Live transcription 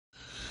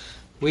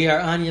We are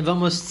on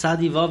Yevamos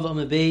Tzadi Vav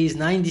Amud Beis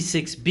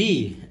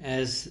 96b,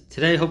 as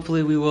today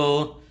hopefully we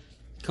will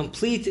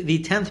complete the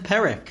 10th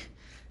perek,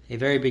 a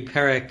very big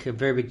perek, a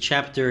very big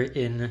chapter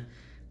in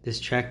this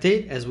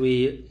tractate, as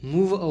we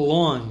move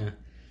along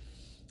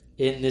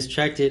in this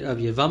tractate of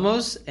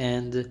Yevamos,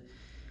 and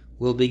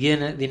we'll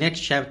begin the next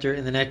chapter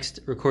in the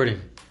next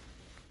recording.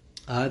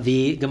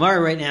 The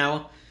Gemara right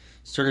now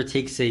sort of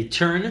takes a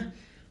turn,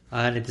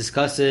 and it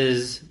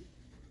discusses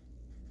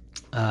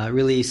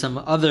really some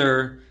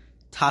other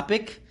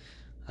topic.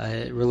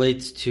 It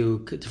relates to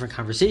different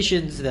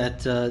conversations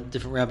that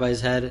different rabbis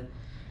had,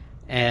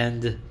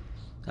 and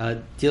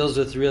deals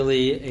with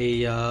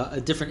really a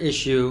different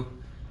issue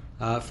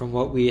from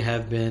what we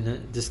have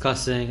been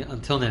discussing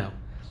until now.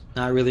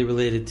 Not really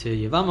related to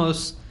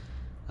Yevamos,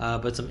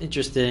 but some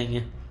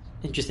interesting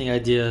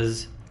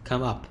ideas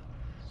come up.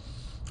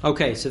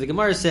 Okay, so the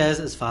Gemara says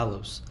as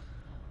follows: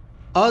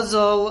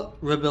 Azal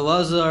Rabbi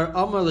Elazar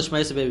Amar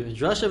l'shmeisa bebi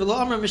midrasha v'lo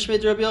Amar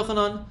mishmei Rabbi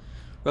Yochanan.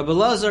 Rabbi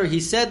Elazar, he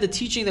said the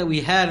teaching that we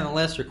had in the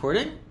last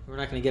recording. We're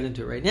not going to get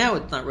into it right now.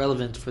 It's not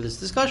relevant for this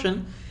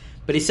discussion.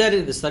 But he said it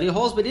in the study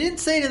halls, but he didn't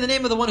say it in the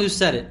name of the one who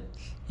said it.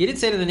 He didn't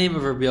say it in the name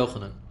of Rabbi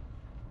Yochanan.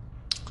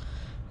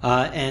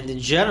 And in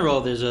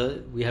general,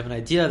 we have an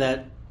idea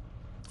that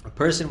a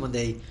person, when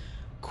they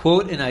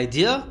quote an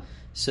idea,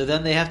 so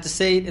then they have to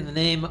say it in the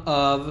name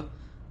of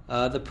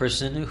the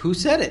person who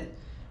said it.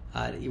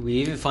 We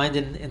even find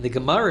in the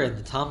Gemara, in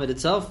the Talmud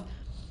itself,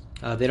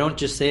 they don't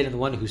just say it in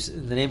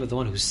the name of the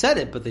one who said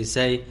it, but they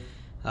say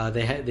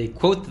they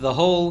quote the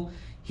whole.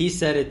 He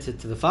said it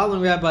to the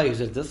following rabbi, who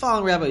said it to the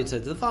following rabbi, who said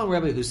it to the following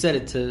rabbi, who said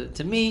it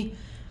to me.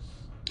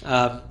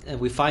 And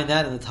we find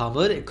that in the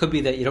Talmud. It could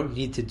be that you don't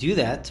need to do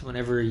that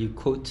whenever you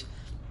quote.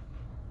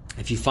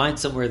 If you find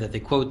somewhere that they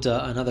quote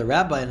another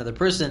rabbi, another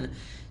person,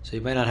 so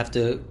you might not have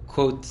to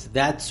quote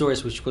that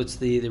source which quotes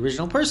the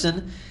original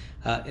person.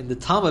 In the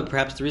Talmud,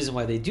 perhaps the reason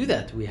why they do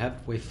that, we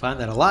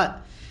find that a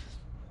lot.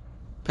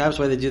 Perhaps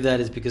why they do that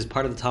is because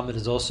part of the Talmud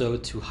is also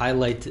to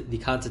highlight the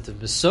concept of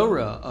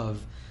Masorah,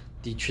 of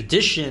the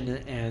tradition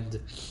and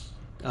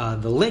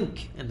the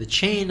link and the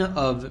chain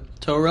of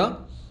Torah,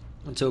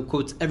 and so it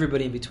quotes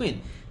everybody in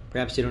between.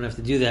 Perhaps you don't have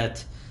to do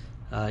that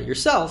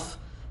yourself,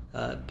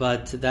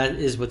 but that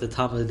is what the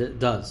Talmud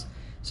does.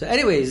 So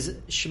anyways,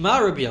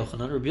 Shema Rabbi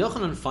Yochanan. Rabbi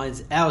Yochanan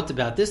finds out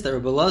about this, that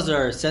Rabbi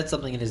Elazar said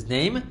something in his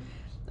name,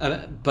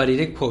 but he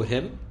didn't quote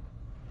him.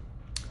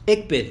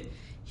 Ikbid.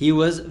 He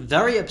was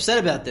very upset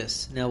about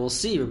this. Now we'll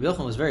see, Rabbi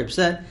Yochanan was very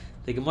upset.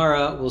 The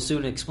Gemara will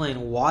soon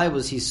explain why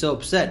was he so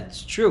upset.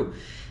 It's true.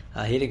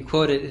 He didn't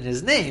quote it in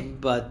his name,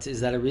 but is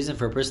that a reason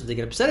for a person to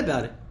get upset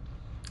about it?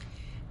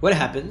 What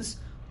happens?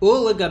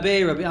 Ula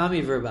gabe Rabbi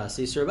Ami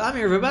v'Rabasi. So Rabbi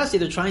Ami and Rabasi,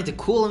 they're trying to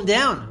cool him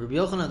down. Rabbi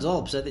Yochanan's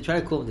all upset. They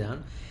try to cool him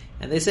down.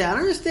 And they say, I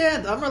don't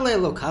understand. Amar le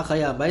lo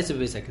kachaya b'yisa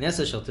b'yisa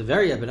knesa shel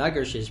teveria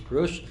b'nagar sheish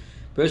perush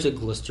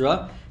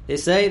glustra. They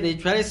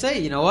try to say,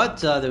 you know what?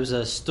 There was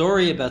a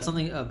story about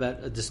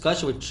a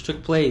discussion which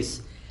took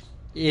place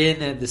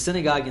in the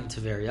synagogue in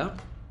Tiberia,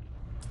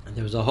 and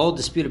there was a whole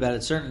dispute about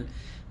a certain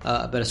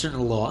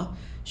law.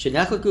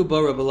 Shenachlaku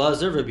bo Rabbi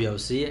Elazar Rabbi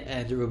Yossi,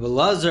 and Rabbi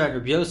Elazar and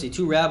Rabbi Yossi,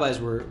 two rabbis,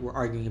 were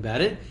arguing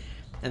about it,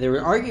 and they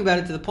were arguing about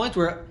it to the point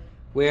where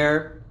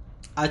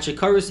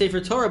Achikaru Sefer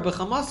Torah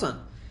b'chamasan,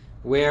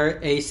 where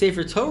a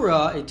Sefer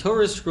Torah, a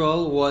Torah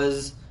scroll,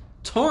 was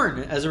torn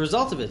as a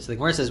result of it. So the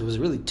Gemara says it was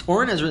really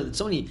torn as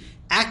somebody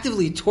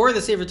actively tore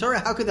the Sefer Torah.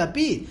 How could that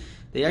be?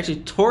 They actually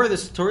tore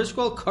this Torah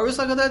scroll because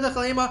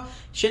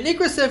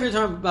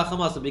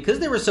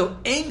they were so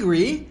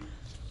angry.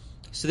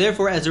 So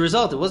therefore, as a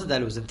result, it wasn't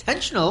that it was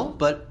intentional,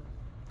 but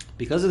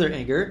because of their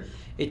anger,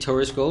 a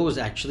Torah scroll was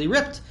actually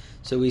ripped.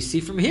 So we see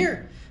from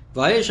here,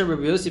 because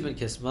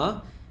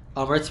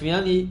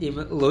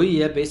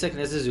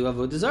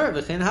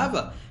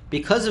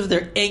of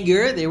their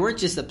anger, they weren't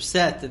just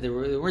upset, they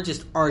weren't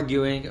just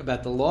arguing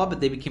about the law, but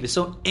they became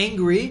so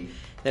angry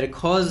that it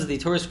caused the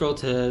Torah scroll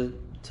to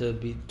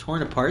be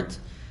torn apart.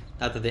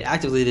 Not that they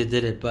actively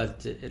did it,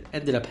 but it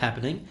ended up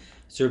happening.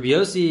 So Rabbi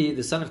Yossi,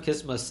 the son of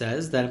Kisma,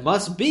 says that it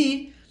must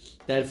be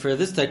that for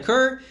this to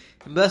occur,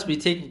 it must be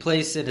taking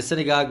place in a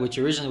synagogue which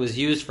originally was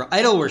used for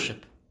idol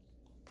worship.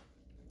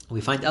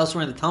 We find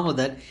elsewhere in the Talmud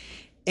that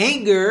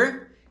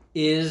anger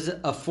is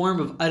a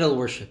form of idol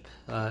worship,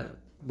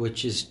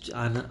 which is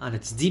on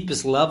its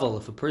deepest level.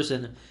 If a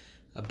person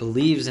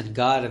believes in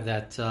God and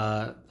that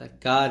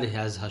God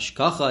has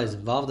hashkacha, is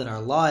involved in our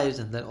lives,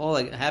 and that all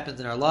that happens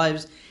in our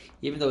lives,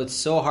 even though it's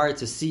so hard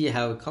to see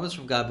how it comes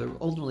from God, but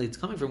ultimately it's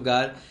coming from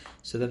God,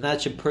 so then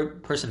that should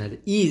person at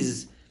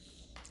ease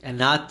and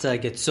not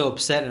get so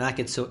upset and not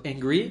get so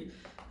angry.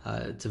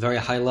 It's a very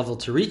high level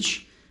to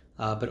reach.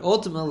 But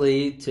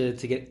ultimately, to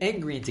get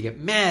angry and to get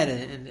mad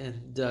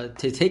and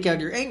to take out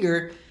your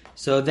anger,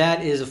 so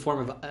that is a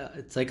form of,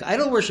 it's like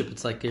idol worship.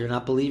 It's like you're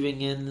not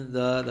believing in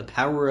the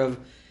power of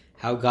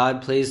how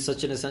God plays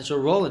such an essential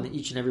role in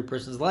each and every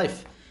person's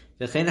life.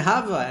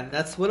 And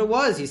that's what it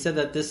was. He said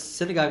that this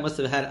synagogue must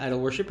have had idol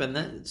worship,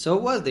 and so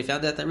it was. They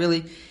found out that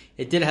really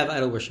it did have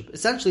idol worship.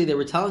 Essentially, they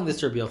were telling this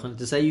to Rabbi Yochanan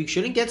to say, you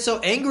shouldn't get so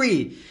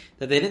angry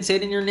that they didn't say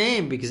it in your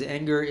name because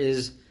anger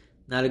is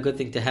not a good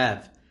thing to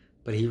have.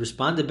 But he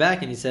responded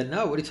back and he said,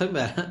 no, what are you talking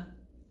about?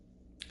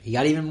 He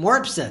got even more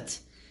upset.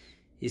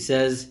 He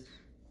says,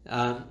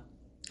 Hadar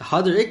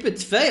ikbet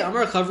tfei,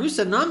 Amar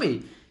Chavrusa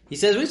Nami. He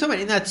says, what are you talking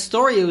about? In that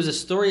story, it was a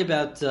story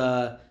about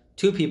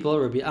two people,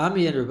 Rabbi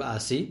Ami and Rabbi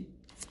Asi.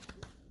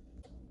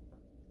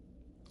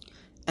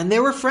 And they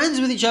were friends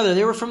with each other.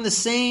 They were from the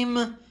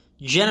same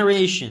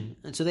generation.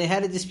 And so they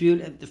had a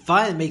dispute.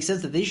 Fine, it makes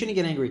sense that they shouldn't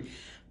get angry.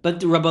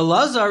 But Rabbi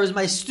Lazar is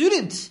my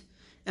student.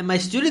 And my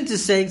student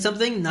is saying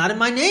something not in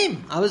my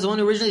name. I was the one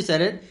who originally said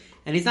it.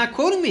 And he's not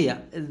quoting me.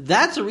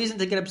 That's a reason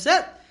to get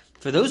upset.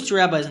 For those two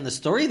rabbis in the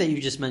story that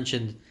you just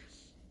mentioned,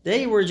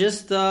 they were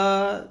just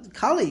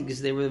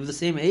colleagues. They were of the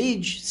same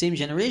age, same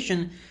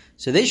generation.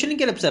 So they shouldn't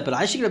get upset. But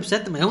I should get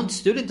upset that my own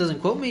student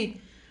doesn't quote me.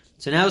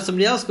 So now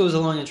somebody else goes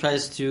along and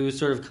tries to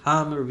sort of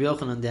calm Rabbi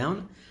Yochanan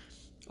down.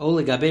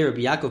 Ola Gabe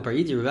Rabbi Yaakov Bar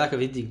Idi, Rabbi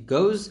Yaakov Idi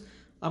goes.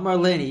 Amar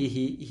Leni,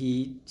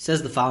 he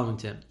says the following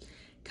to him.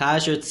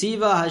 Kasher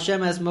Tziva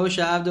Hashem as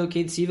Moshe Avdo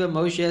Kein Tziva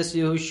Moshe es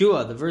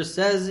Yehoshua. The verse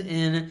says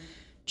in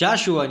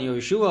Joshua and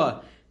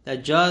Yehoshua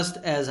that just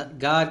as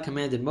God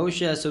commanded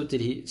Moshe, so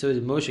did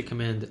Moshe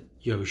command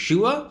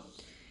Yehoshua.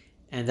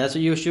 And that's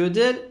what Yehoshua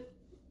did.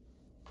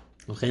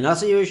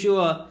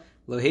 Yehoshua.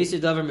 He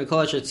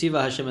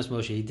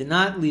did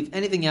not leave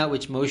anything out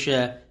which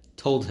Moshe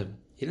told him.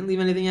 He didn't leave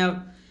anything out.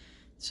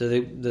 So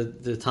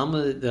the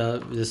Talmud,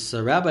 this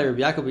Rabbi Rabbi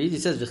Yaakov Yidi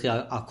says,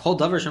 "I'll call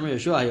davar shema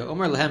Yoshua.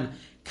 Omer lehem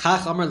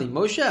kach Omer li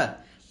Moshe."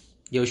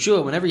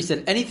 Yoshua, whenever he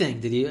said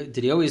anything, did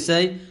he always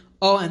say,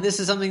 "Oh, and this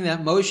is something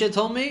that Moshe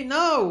told me"?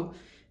 No.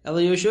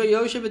 Ela Yoshua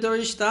Yoshe b'dor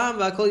ishtam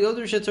v'akol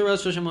yodrim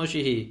shetoras Rosh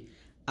Moshe hi.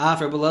 Af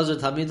Rabbi Lazar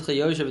tamidcha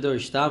Yoshe b'dor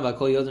ishtam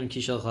v'akol yodrim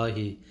kishalcha hi.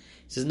 He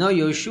says, no,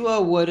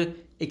 Yoshua would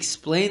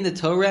explain the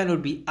Torah and it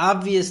would be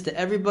obvious to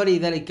everybody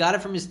that he got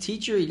it from his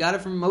teacher, he got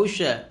it from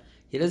Moshe.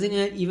 He doesn't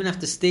even have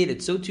to state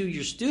it. So too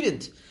your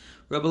student.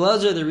 Rabbi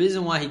Lazar, the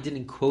reason why he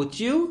didn't quote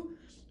you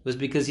was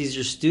because he's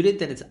your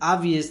student and it's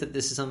obvious that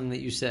this is something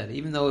that you said.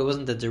 Even though it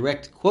wasn't a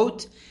direct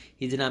quote,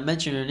 he did not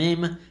mention your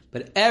name,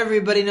 but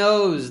everybody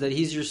knows that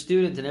he's your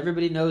student and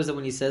everybody knows that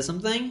when he says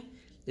something,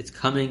 it's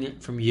coming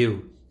from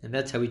you. And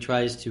that's how he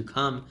tries to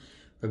calm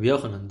Rabbi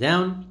Yochanan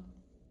down.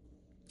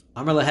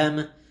 Amar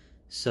Lahem.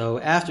 So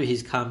after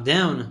he's calmed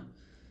down,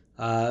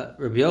 Rabbi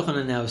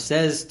Yochanan now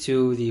says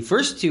to the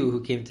first two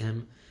who came to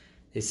him,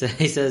 he says,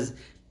 he said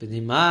to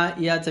them, I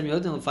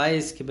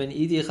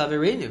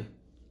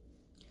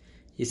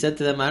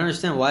don't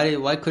understand,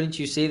 why couldn't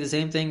you say the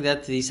same thing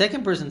that the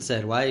second person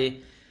said? Why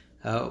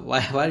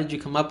did you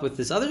come up with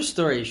this other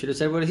story? You should have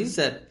said what he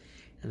said.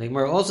 And the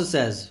Gemara also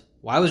says,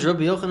 why was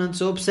Rabbi Yochanan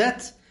so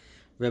upset?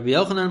 Rabbi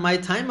Yochanan, my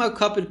time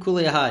kapid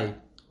kulei hai.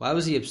 Why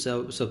was he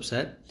so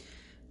upset?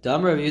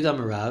 Damar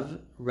Rav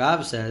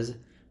Rav says,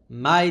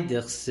 "My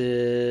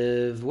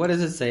dichsiv." What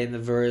does it say in the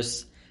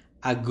verse?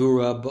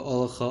 Agura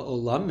ba'olcha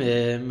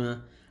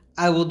olamim.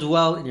 I will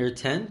dwell in your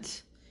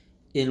tent.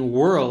 In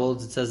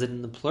worlds, it says it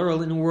in the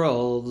plural. In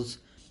worlds,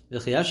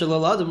 is it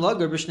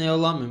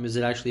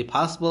actually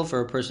possible for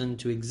a person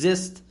to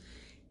exist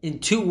in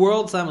two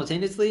worlds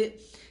simultaneously?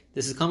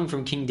 This is coming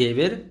from King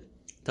David,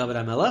 David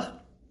HaMelech.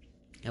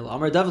 El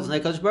Amar David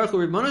Nekadosh Baruch Hu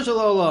Ribbono shel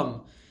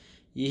Olam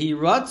Yehi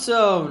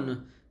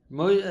Ratzon.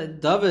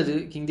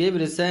 David, King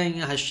David is saying,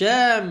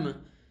 Hashem,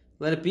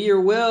 let it be your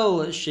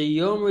will,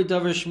 sheyomru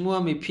davar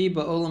shmua mipi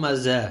ba'olam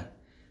hazeh,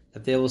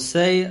 that they will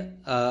say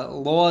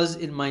laws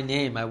in my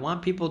name. I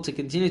want people to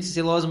continue to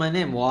say laws in my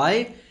name.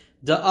 Why?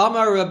 Da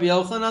Amar Rabbi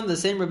Yochanan, the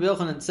same Rabbi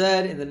Yochanan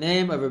said in the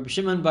name of Rabbi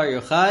Shimon Bar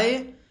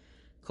Yochai,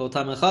 Kol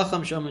Talmid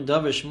Chacham she'omru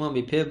davar shmua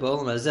mipi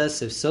ba'olam hazeh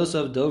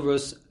sivsosav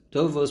dovos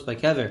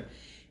b'kever.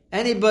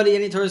 Anybody,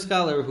 any Torah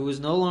scholar who is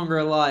no longer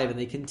alive and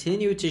they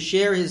continue to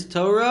share his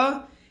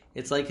Torah,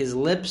 it's like his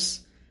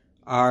lips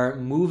are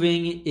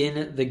moving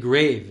in the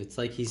grave. It's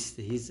like he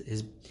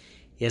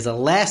has a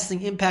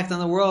lasting impact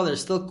on the world. They're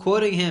still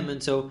quoting him,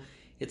 and so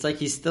it's like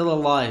he's still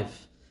alive.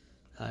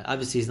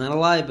 Obviously, he's not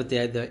alive, but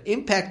the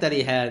impact that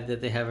he had, that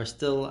they have, are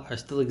still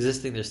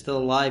existing. They're still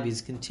alive.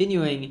 He's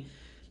continuing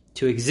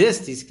to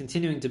exist. He's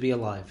continuing to be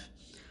alive.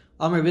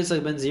 Amar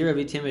Bitzak ben Zira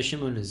v'Tim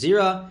Shimun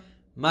Zira.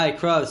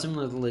 Ma'ikra.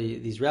 Similarly,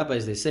 these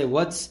rabbis, they say,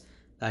 what's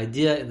the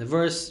idea in the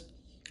verse?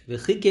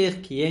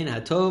 V'chikech kiyen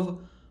hatov.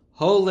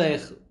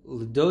 Holech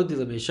l'dodi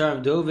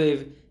l'meisharim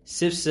dovev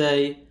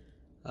sifsei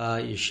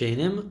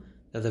yeshenim.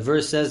 That the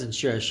verse says in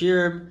Shir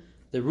Hashirim,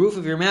 the roof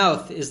of your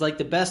mouth is like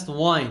the best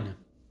wine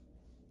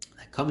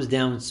that comes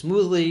down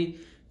smoothly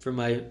for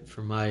my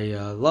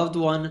loved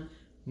one,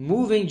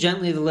 moving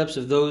gently the lips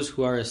of those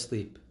who are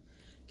asleep.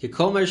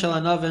 Kikomer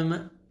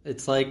shalanavim,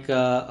 it's like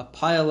a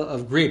pile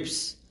of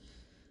grapes.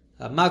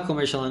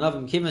 Makomer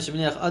shalanavim kivin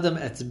sheminiach adam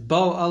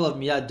etzbo alav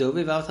miyad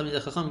dovev avtam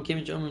yidachacham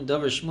kivin shomrim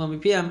davar shmua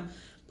mipiyam.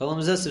 Just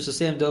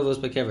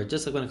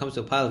like when it comes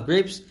to a pile of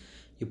grapes,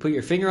 you put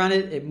your finger on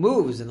it, it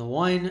moves, and the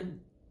wine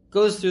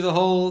goes through the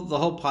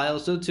whole pile.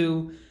 So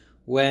too,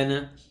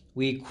 when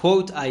we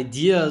quote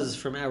ideas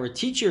from our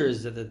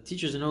teachers, that the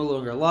teachers are no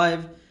longer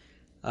alive,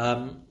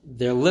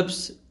 their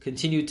lips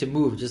continue to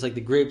move, just like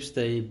the grapes,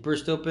 they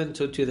burst open,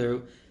 so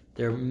too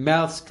their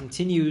mouths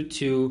continue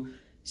to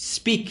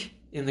speak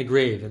in the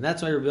grave. And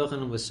that's why Rabbi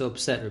Yochanan was so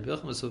upset. Rabbi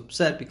Yochanan was so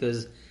upset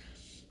because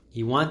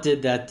he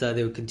wanted that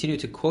they would continue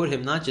to quote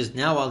him, not just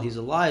now while he's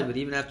alive, but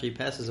even after he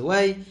passes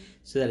away,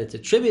 so that it's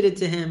attributed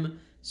to him,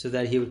 so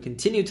that he would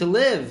continue to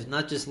live,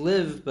 not just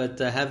live, but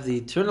have the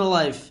eternal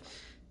life,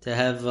 to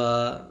have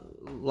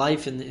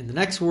life in the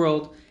next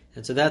world.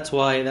 And so that's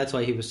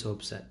why he was so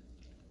upset.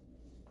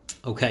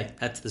 Okay,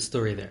 that's the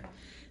story there.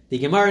 The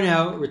Gemara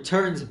now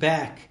returns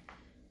back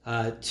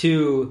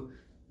to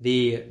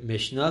the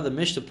Mishnah. The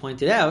Mishnah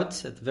pointed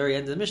out at the very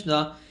end of the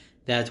Mishnah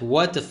that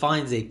what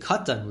defines a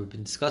katan, we've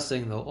been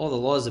discussing all the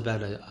laws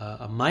about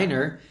a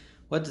minor.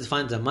 What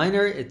defines a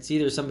minor? It's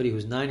either somebody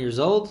who's 9 years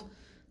old,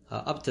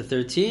 up to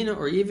 13,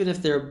 or even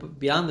if they're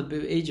beyond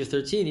the age of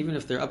 13, even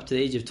if they're up to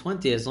the age of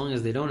 20, as long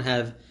as they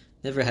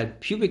never had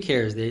pubic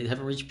hairs, they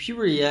haven't reached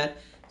puberty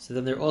yet, so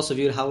then they're also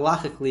viewed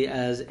halachically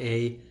as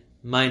a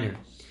minor.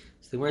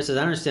 So the Gemara says,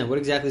 I don't understand what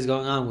exactly is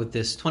going on with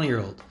this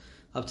 20-year-old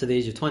up to the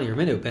age of 20. Or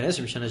minu ben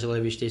esrim shana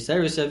shalei b'shtei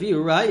seiros aviu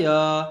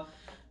raya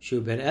shu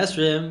ben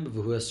esrim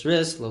v'hu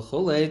asris lo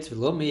cholet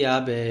v'lo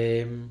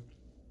miyabem.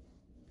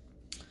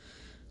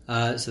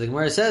 So the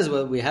Gemara says,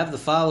 well, we have the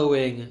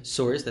following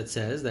source that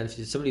says that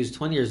if somebody who's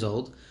 20 years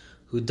old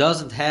who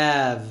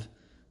didn't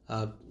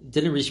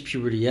reach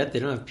puberty yet, they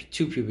don't have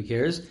 2 pubic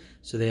hairs,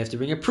 so they have to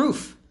bring a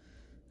proof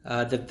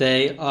that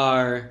they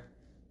are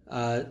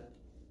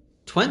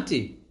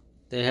 20.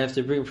 They have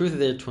to bring proof that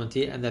they're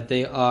 20 and that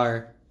they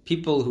are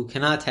people who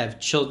cannot have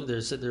children.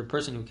 They're a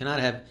person who cannot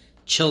have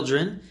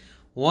children.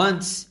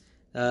 Once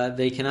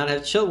they cannot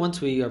have children,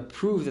 once we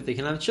prove that they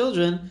cannot have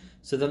children,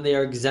 so then they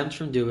are exempt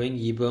from doing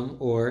yibum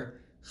or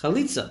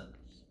chalitza.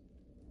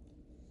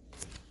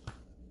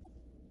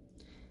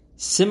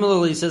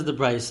 Similarly, says the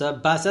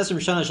Brisa, Bas Esrim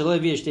Shana Shelo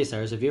Avia Shtei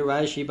Saros, Avia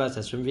Raya Shi Bas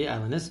Esrim Via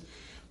Alanis,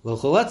 Lo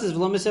Choletzes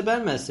V'lo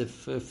Miseben Mes.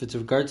 If it's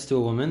regards to a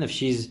woman, if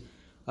she's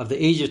of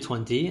the age of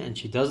 20 and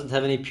she doesn't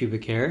have any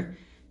pubic hair,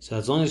 so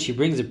as long as she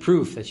brings a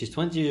proof that she's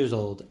 20 years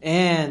old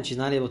and she's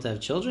not able to have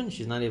children,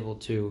 she's not able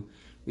to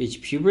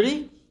reach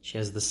puberty, she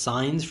has the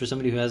signs for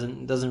somebody who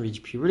doesn't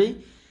reach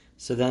puberty,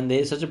 so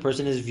then such a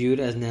person is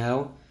viewed as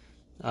now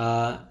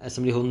as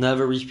somebody who will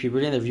never reach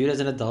puberty, and they're viewed as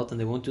an adult, and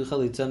they won't do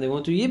chalitza and they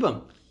won't do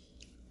yibam.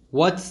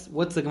 What's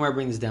the Gemara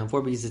bringing this down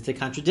for? Because it's a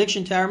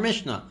contradiction to our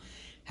Mishnah.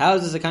 How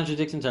is this a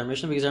contradiction to our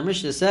Mishnah? Because our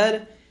Mishnah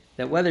said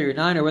that whether you're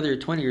 9 or whether you're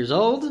 20 years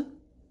old,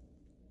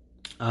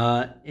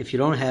 if you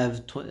don't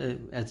have,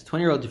 as a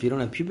 20-year-old, if you don't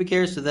have pubic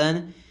hair, so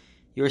then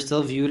you're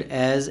still viewed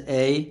as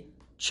a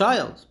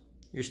child.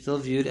 You're still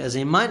viewed as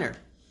a minor.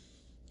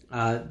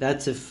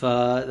 That's if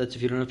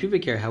you don't have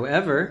pubic hair.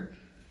 However,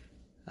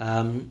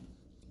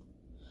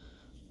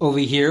 over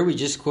here we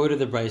just quoted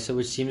the Brisa,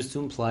 which seems to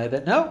imply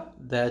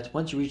that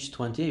once you reach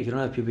 20, if you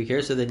don't have pubic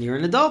hair, so then you're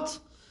an adult.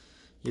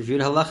 You're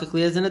viewed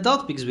halachically as an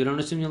adult because we don't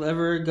assume you'll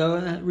ever go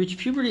and reach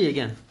puberty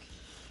again.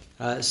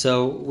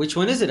 So which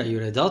one is it? Are you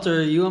an adult or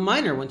are you a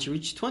minor once you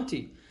reach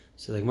 20?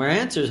 So the Gemara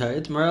answers her,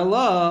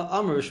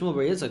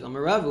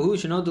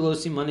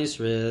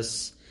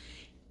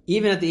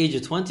 even at the age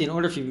of 20, in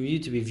order for you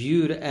to be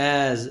viewed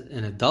as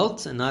an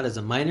adult and not as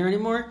a minor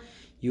anymore,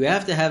 you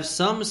have to have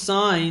some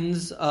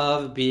signs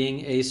of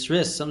being a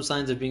sris, some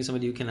signs of being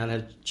somebody who cannot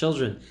have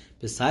children.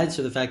 Besides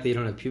for the fact that you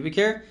don't have pubic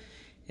hair,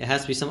 it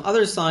has to be some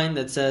other sign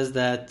that says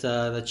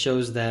that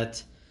shows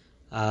that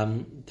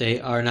they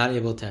are not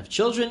able to have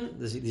children.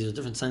 These are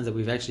different signs that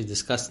we've actually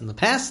discussed in the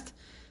past.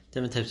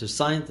 Different types of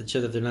signs that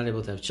show that they're not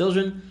able to have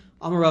children.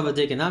 It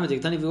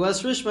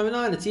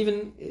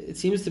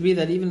seems to be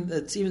that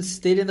it's even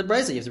stated in the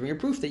Brisa. You have to bring a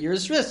proof that you're a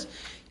sris.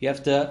 You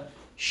have to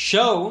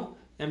show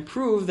and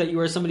prove that you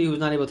are somebody who's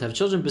not able to have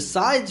children.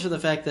 Besides for the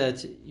fact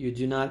that you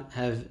do not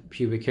have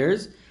pubic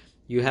hairs,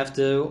 you have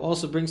to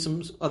also bring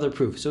some other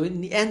proof. So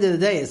in the end of the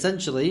day,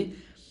 essentially,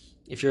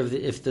 if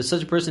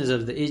such a person is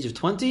of the age of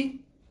 20,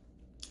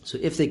 so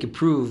if they could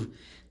prove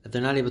that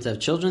they're not able to have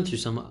children through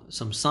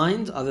some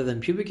signs other than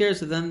pubic hair,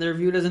 so then they're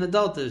viewed as an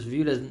adult. They're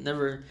viewed as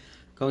never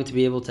going to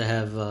be able to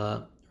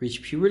have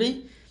reach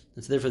puberty,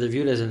 and so therefore they're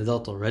viewed as an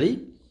adult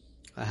already.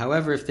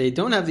 However, if they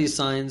don't have these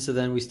signs, so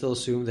then we still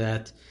assume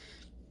that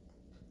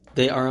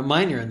they are a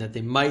minor and that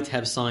they might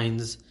have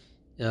signs,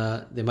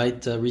 they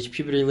might reach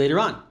puberty later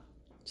on.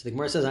 So the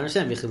Gemara says, I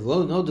understand.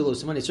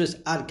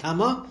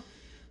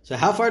 So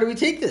how far do we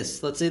take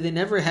this? Let's say they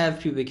never have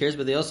pubic hairs,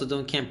 but they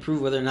also can't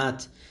prove whether or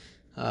not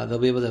they'll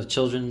be able to have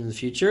children in the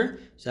future.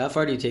 So how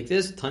far do you take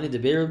this? Tani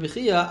debeir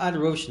b'chia ad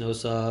rov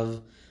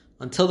shnosav,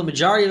 until the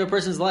majority of a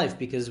person's life,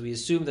 because we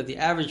assume that the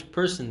average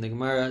person, the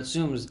Gemara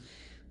assumes,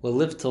 will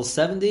live till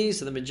 70,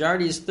 so the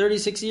majority is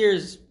 36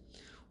 years.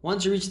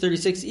 Once you reach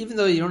 36, even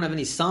though you don't have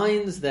any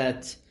signs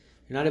that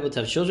you're not able to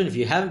have children, if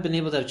you haven't been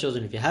able to have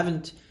children, if you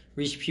haven't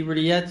reached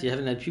puberty yet, you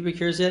haven't had pubic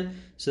hairs yet,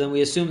 so then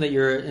we assume that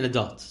you're an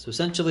adult. So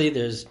essentially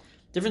there's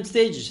different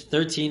stages.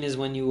 13 is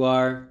when you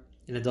are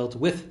an adult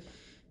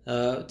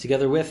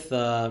together with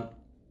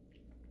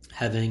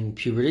having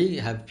puberty,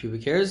 you have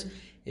pubic hairs.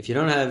 If you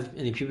don't have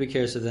any pubic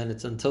hair, so then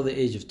it's until the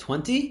age of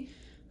 20.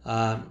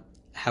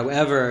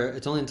 However,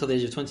 it's only until the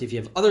age of 20 if you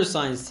have other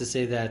signs to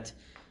say that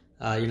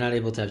you're not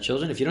able to have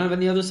children. If you don't have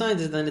any other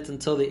signs, then it's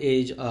until the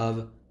age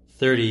of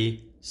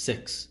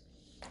 36.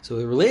 So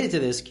related to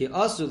this, Ki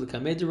Asu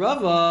l'kamei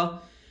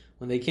Rava,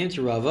 when they came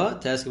to Rava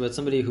to ask about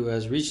somebody who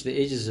has reached the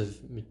ages of,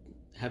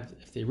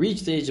 if they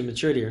reached the age of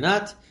maturity or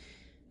not,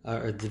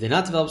 or did they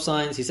not develop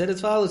signs, he said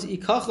as follows,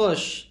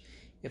 Ikachosh,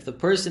 if the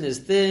person is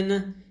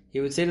thin, he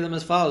would say to them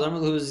as follows,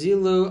 Amalu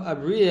zilu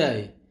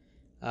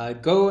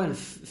abriyeh, go and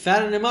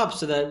fatten him up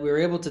so that we're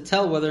able to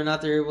tell whether or not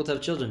they're able to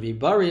have children.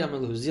 V'bari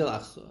amalu zil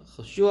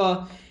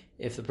achoshua,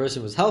 if the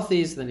person was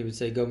healthy, so then he would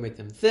say, go make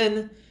them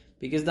thin,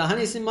 because the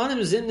hani simanim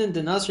zimnin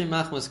denasri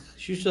machmas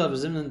shusha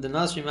v'zimnin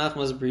denasri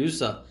machmas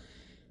briusa,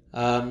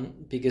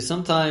 because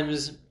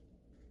sometimes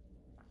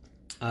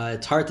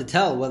it's hard to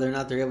tell whether or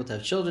not they're able to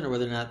have children or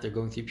whether or not they're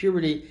going through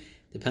puberty,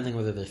 depending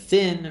whether they're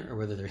thin or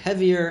whether they're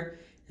heavier.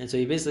 And so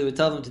he basically would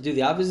tell them to do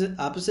the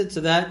opposite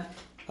so that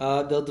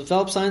they'll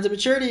develop signs of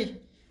maturity.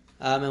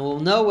 And we'll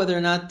know whether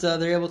or not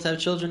they're able to have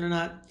children or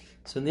not.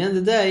 So in the end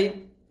of the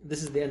day,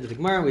 this is the end of the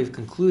Gemara. We've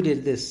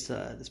concluded this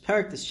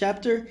parak, this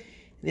chapter. In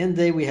the end of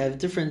the day, we have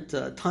different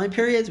time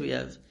periods. We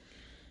have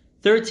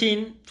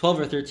 12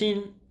 or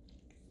 13,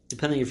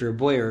 depending if you're a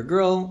boy or a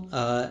girl.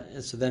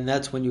 So then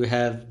that's when you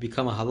have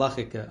become a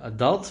halachic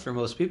adult for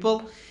most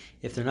people.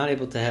 If they're not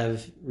able to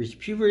have reached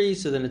puberty,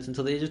 so then it's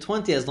until the age of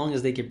 20, as long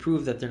as they can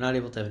prove that they're not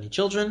able to have any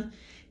children.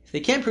 If they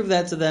can't prove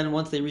that, so then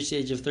once they reach the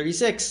age of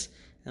 36,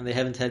 and they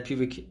haven't had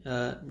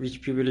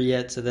reached puberty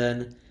yet, so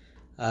then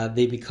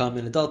they become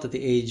an adult at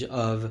the age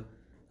of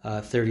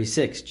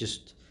 36.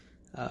 Just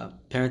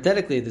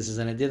parenthetically, this is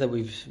an idea that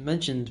we've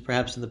mentioned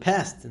perhaps in the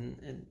past,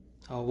 and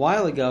a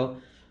while ago.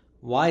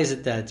 Why is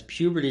it that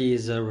puberty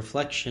is a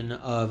reflection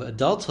of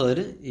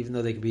adulthood, even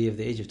though they could be of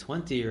the age of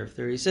 20 or of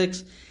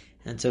 36?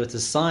 And so it's a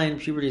sign,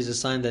 puberty is a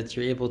sign that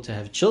you're able to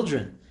have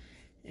children,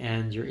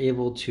 and you're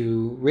able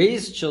to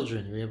raise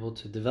children, you're able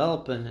to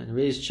develop and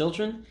raise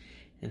children.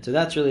 And so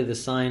that's really the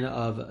sign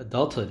of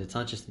adulthood. It's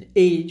not just an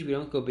age. We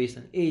don't go based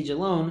on age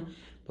alone,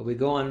 but we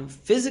go on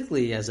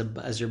physically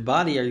as your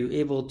body. Are you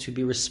able to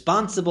be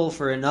responsible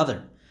for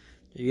another?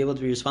 Are you able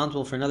to be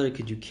responsible for another?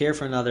 Could you care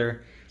for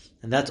another?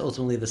 And that's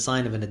ultimately the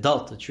sign of an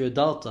adult. A true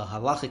adult, a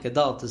halachic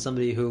adult, is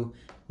somebody who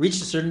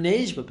reached a certain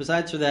age, but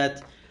besides for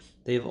that,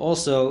 they've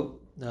also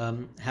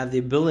have the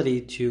ability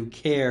to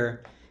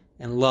care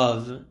and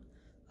love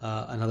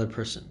another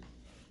person.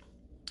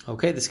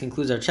 Okay, this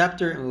concludes our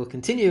chapter, and we will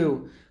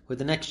continue with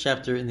the next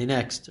chapter in the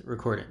next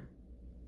recording.